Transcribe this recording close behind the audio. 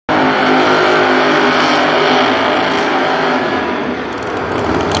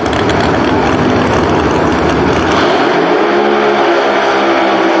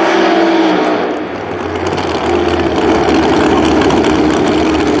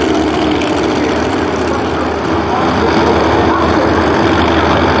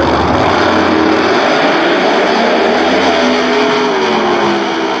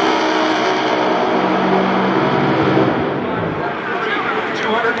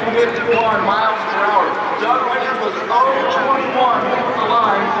251 miles per hour. Doug Winters was 0-21 at the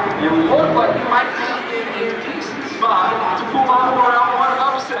line, and looked like he might be in a decent spot to pull out a round one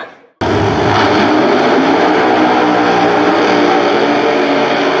upset.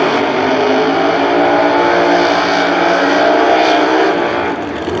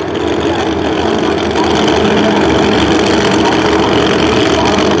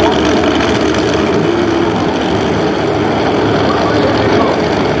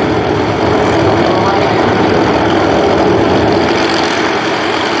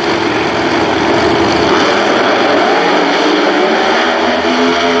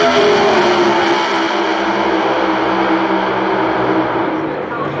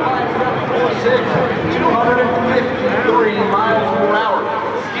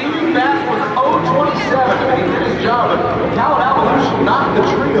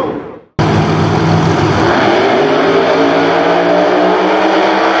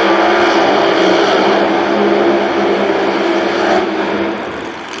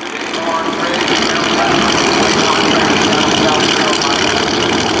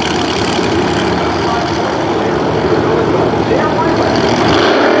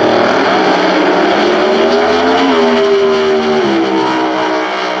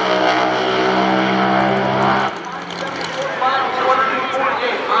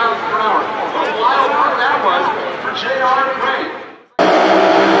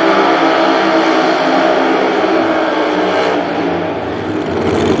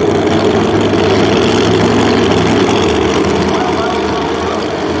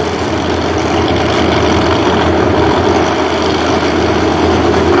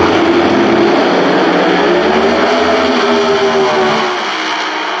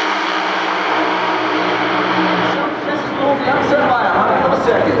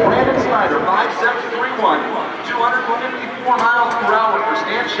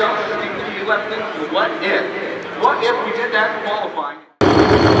 What if we did that in qualifying?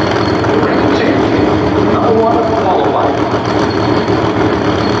 Another one of qualifying.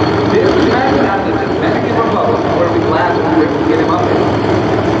 This is back at the Dominican Republic, where we last were able to get him up in.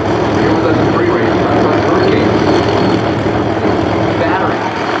 Here with us in free range, on Hurricane. Battery.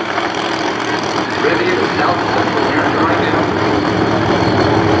 Rivian and South Central America right now.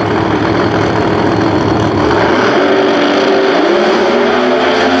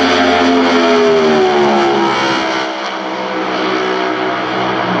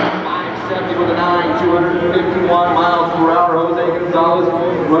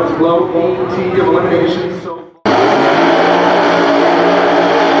 Runs low, ET of eliminations. So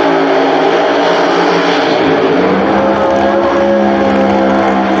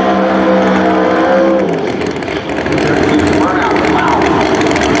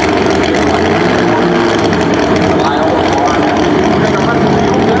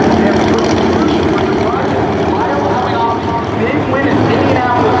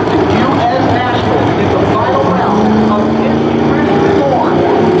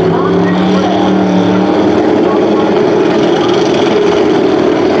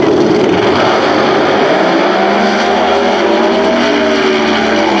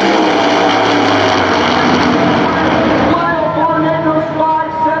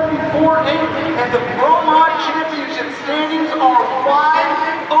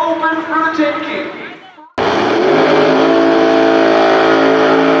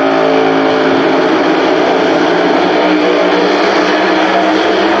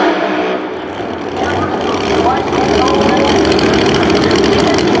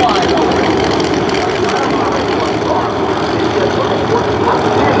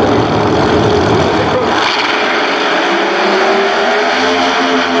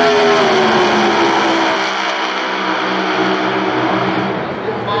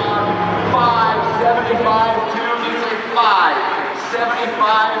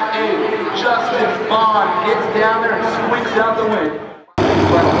gets down there and squeaks out the win.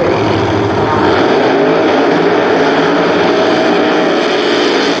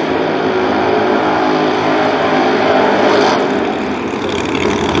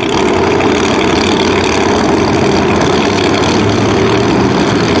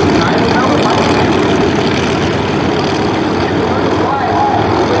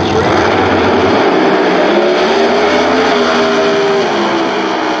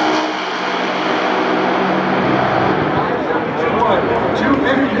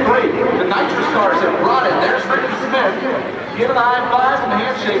 Giving the high fives and the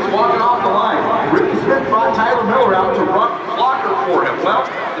handshakes, walking off the line. Ricky Smith brought Tyler Miller out to run blocker for him. Well,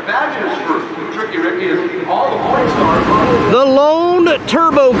 the bad news for Ricky, is all the point stars. The lone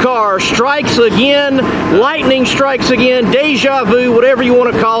turbo car strikes again, lightning strikes again, deja vu, whatever you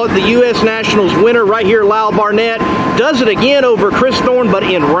want to call it. The U.S. Nationals winner right here, Lyle Barnett, does it again over Chris Thorne, but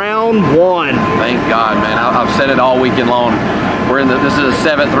in round one. Thank God, man. I've said it all weekend long. This is the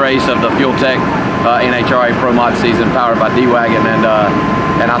 7th race of the Fuel Tech NHRA Pro Mod season, powered by D-Wagon, and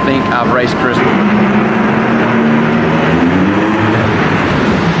I think I've raced Chris.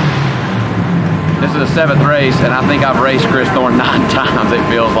 This is the 7th race, and I think I've raced Chris Thorne 9 times, it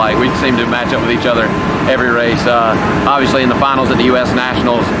feels like. We seem to match up with each other every race. Obviously in the finals at the U.S.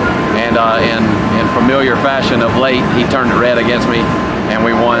 Nationals, and in familiar fashion of late, he turned red against me, and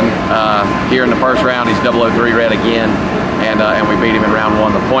we won here in the first round. He's 003 red again, and we beat him in round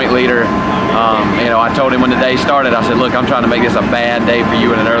one. The point leader, you know, I told him when the day started, I said, look, I'm trying to make this a bad day for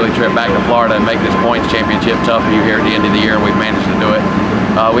you in an early trip back to Florida and make this points championship tough for you here at the end of the year, and we've managed to do it.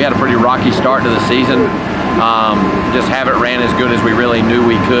 We had a pretty rocky start to the season. Just haven't ran as good as we really knew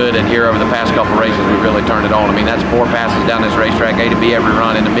we could, and here over the past couple races we really turned it on. I mean, that's 4 passes down this racetrack, A to B every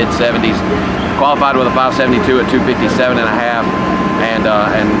run in the mid-70s. Qualified with a 572 at 257.5, and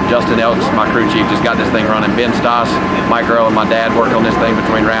Justin Elks, my crew chief, just got this thing running. Ben Stoss, Mike Earl, and my dad worked on this thing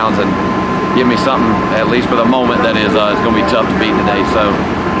between rounds and give me something, at least for the moment, that is going to be tough to beat today. So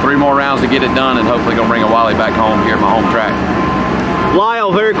 3 more rounds to get it done, and hopefully going to bring a Wally back home here at my home track.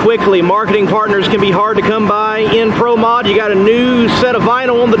 Lyle, very quickly, marketing partners can be hard to come by in Pro Mod. You got a new set of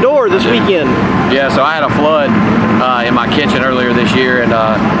vinyl on the door this weekend. Yeah, so I had a flood in my kitchen earlier this year, and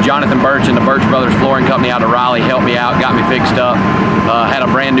Jonathan Birch and the Birch Brothers Flooring Company out of Raleigh helped me out, got me fixed up. Had a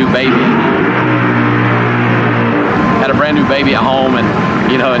brand new baby. Had a brand new baby at home,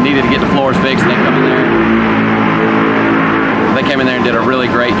 and you know, and needed to get the floors fixed, and they come in there. They came in there and did a really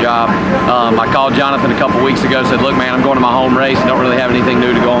great job. I called Jonathan a couple weeks ago, said, look man, I'm going to my home race, don't really have anything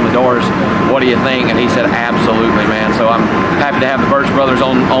new to go on the doors. What do you think? And he said, absolutely, man. So I'm happy to have the Birch Brothers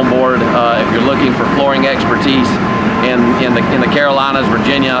on board. If you're looking for flooring expertise in the Carolinas,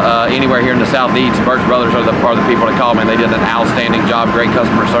 Virginia, anywhere here in the Southeast, Birch Brothers are the people to call, man. They did an outstanding job, great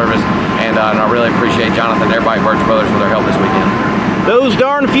customer service, and I really appreciate Jonathan and everybody at Birch Brothers for their help this weekend. Those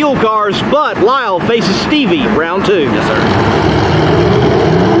darn fuel cars, but Lyle faces Stevie, round 2. Yes, sir.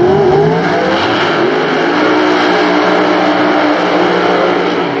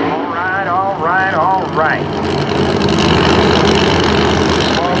 All right.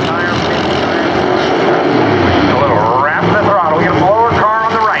 Small tire, a little wrap of the throttle. We got a blower car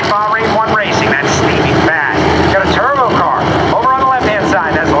on the right. Bahrain 1 Racing. That's Stevie Fast. Got a turbo car over on the left-hand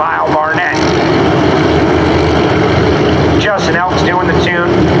side. That's Lyle Barnett. Justin Elks doing the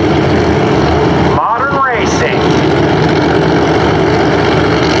tune. Modern Racing.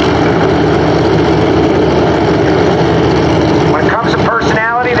 When it comes to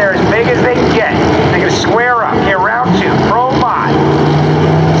personality, they're as big as they can get. They're going to square up. Here, round 2. Pro Mod.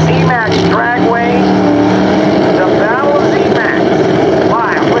 zMAX Dragway. The battle of zMAX.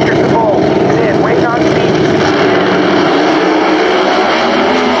 Live. Flickers the bowl. He's in. Wait on Stevie.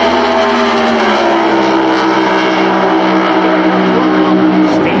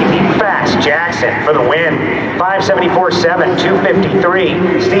 Stevie Fast. Jackson for the win. 574.7,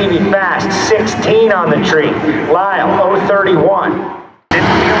 253. Stevie Fast, 16 on the tree. Lyle, 031. Didn't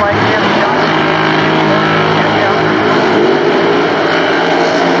feel like him.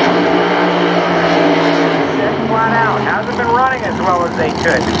 Set flat out. Hasn't been running as well as they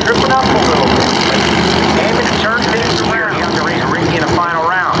could. Tripping up a little bit. Aiming to turn things around. You have to race Ricky in the final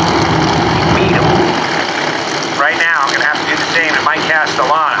round. You beat him. Right now, I'm going to have to do the same to Mike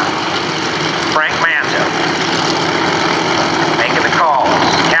Castellana. Frank Manto. Making the calls.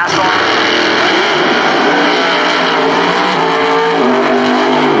 Castellana.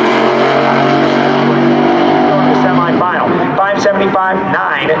 Semi-final. 575,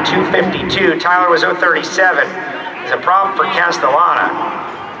 9 at 252. Tyler was 037. It's a problem for Castellana.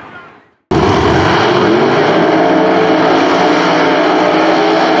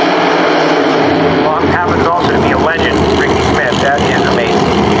 Well, it happens also to be a legend, Ricky Smith. That is amazing.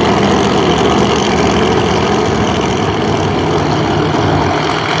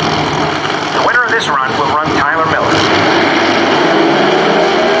 The winner of this run will run Tyler Miller.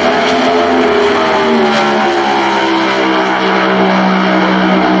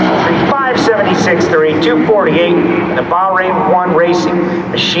 576.3, 248, and the Bahrain 1 Racing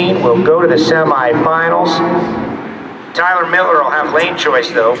machine will go to the semifinals. Tyler Miller will have lane choice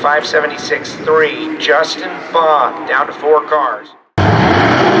though, 576.3. Justin Bond down to 4 cars.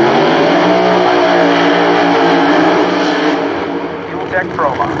 Fuel Tech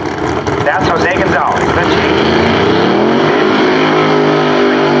Pro Mod. That's Jose Gonzalez.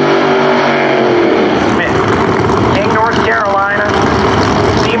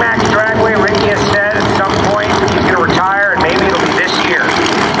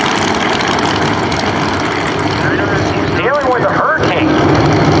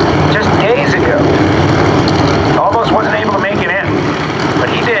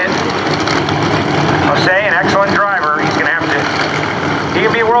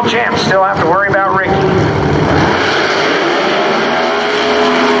 be world champs. Still have to worry about Ricky.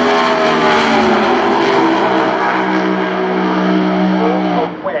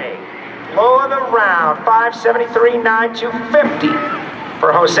 Low of the round, 573.9250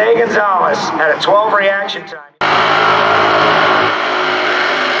 for Jose Gonzalez at a 12 reaction time.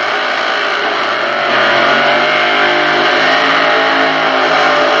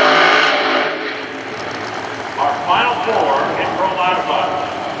 Our final four in Carolina 5.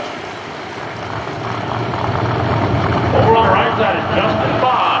 Over on the right side is Justin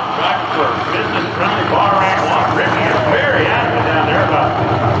Bond, driving for business-friendly bar rank 1. Ricky is very active down there about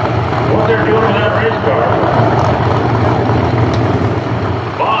what they're doing with that race car.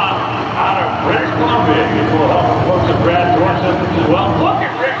 Bond, out of British Columbia, gets a little help from folks at Brad Torn Systems as well. Look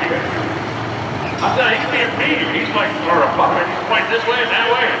at Ricky. I'm telling you, he can be a medium. He's like, or a bucket. He's pointing this way and that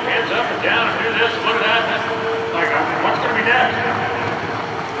way, and hands up and down, and do this, and look at that. That's like, what's going to be next?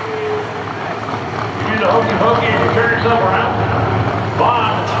 You do the hokey pokey and you turn yourself around.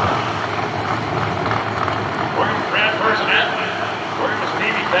 Bond, working with Brad Personette, working with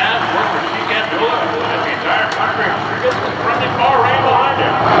Stevie Bass, working with Sheik Abdullah, and the entire country. This is running far right behind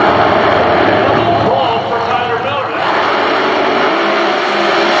him. Double ball for Tyler Miller.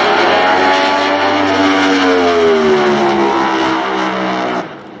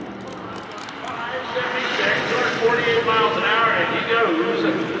 248 miles an hour, and he goes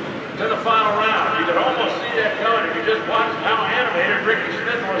to the final round. You could almost see that coming if you just watched how animated Ricky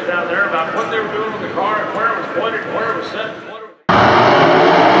Smith was down there about what they were doing with the car and where it was pointed and where it was set.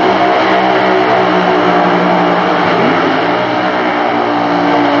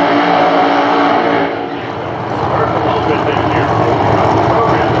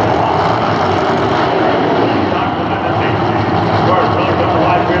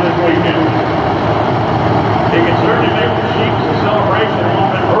 He can certainly make the Sheik's celebration a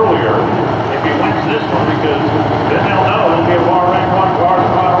little bit earlier if he wins this one, because then they'll know it'll be a bar rank 1 car in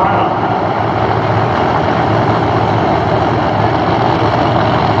the final round.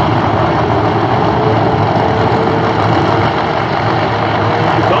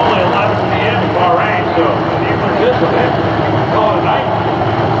 It's only 11 p.m. in Bahrain, so if he wins this one, then call it a night.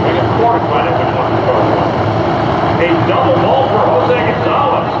 We can qualify if we want to car. A double ball for Jose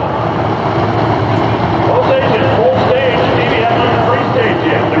Gonzalez. Jose's in full stage. Stevie hasn't done the free stage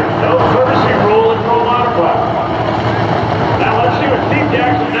yet. There's no courtesy rule in Carolina Club. Now let's see what Steve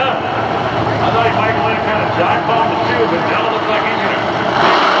Jackson does. I thought he might want to kind of dive bomb the two, but now it looks like he's going to.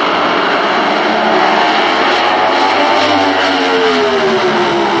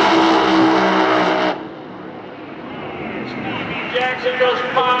 Stevie Jackson goes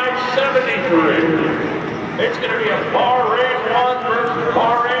 573. It's going to be a Bahrain 1 versus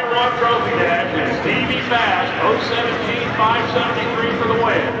Bahrain 1 trophy dash, and Stevie Fast, 017, 573 for the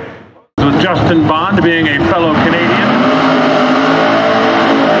win. With Justin Bond being a fellow Canadian.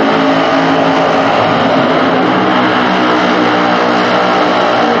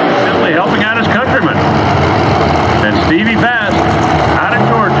 Simply helping out his countrymen. And Stevie Fast, out of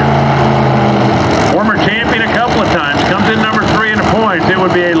Georgia. Former champion a couple of times, comes in number 3 in the points. It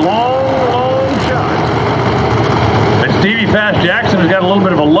would be a long shot. Stevie Fast Jackson has got a little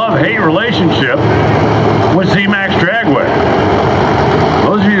bit of a love-hate relationship with zMAX Dragway.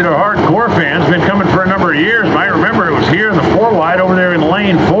 Those of you that are hardcore fans, been coming for a number of years, might remember it was here in the 4-wide over there in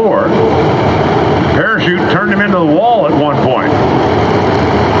lane 4. Parachute turned him into the wall at one point.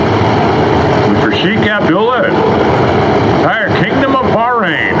 And for Sheik Abdullah, entire Kingdom of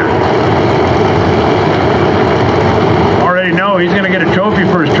Bahrain. Already know he's going to get a trophy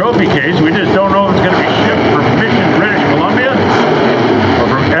for his trophy case. We just don't know if it's going to be shipped from Mission, British Columbia, or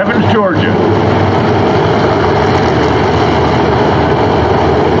from Evans, Georgia.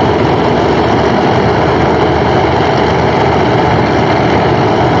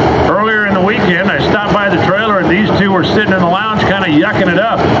 Earlier in the weekend, I stopped by the trailer and these two were sitting in the lounge kind of yucking it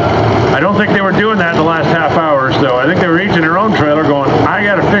up. I don't think they were doing that in the last half hour or so. I think they were each in their own trailer going, I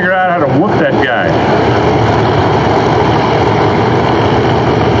got to fix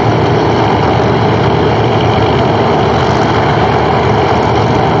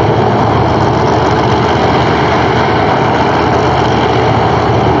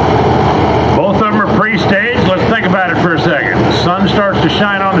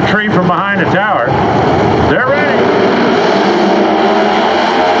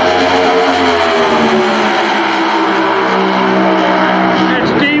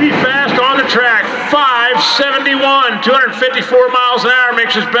 154 miles an hour,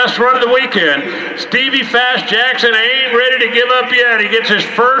 makes his best run of the weekend. Stevie Fast Jackson ain't ready to give up yet. He gets his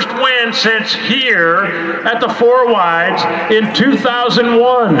first win since here at the Four Wides in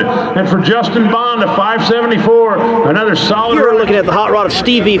 2001. And for Justin Bond, a 574, another solid. You're looking at the hot rod of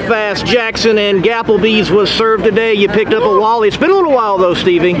Stevie Fast Jackson, and Gapplebee's was served today. You picked up a Wally. It's been a little while though,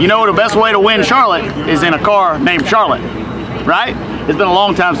 Stevie. You know the best way to win Charlotte is in a car named Charlotte, right? It's been a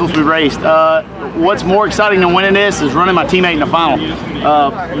long time since we raced. What's more exciting than winning this is running my teammate in the final.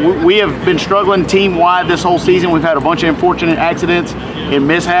 We have been struggling team-wide this whole season. We've had a bunch of unfortunate accidents and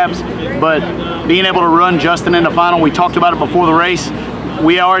mishaps, but being able to run Justin in the final, we talked about it before the race,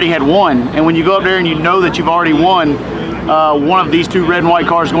 we already had won. And when you go up there and you know that you've already won, one of these two red and white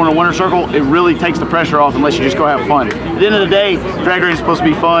cars going to winner's circle, it really takes the pressure off unless you just go have fun. At the end of the day, drag racing is supposed to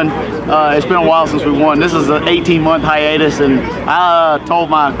be fun. It's been a while since we won. This is an 18-month hiatus, and I told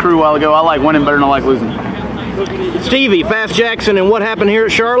my crew a while ago, I like winning better than I like losing. Stevie Fast Jackson, and what happened here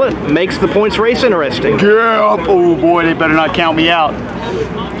at Charlotte makes the points race interesting. Yeah, oh boy, they better not count me out.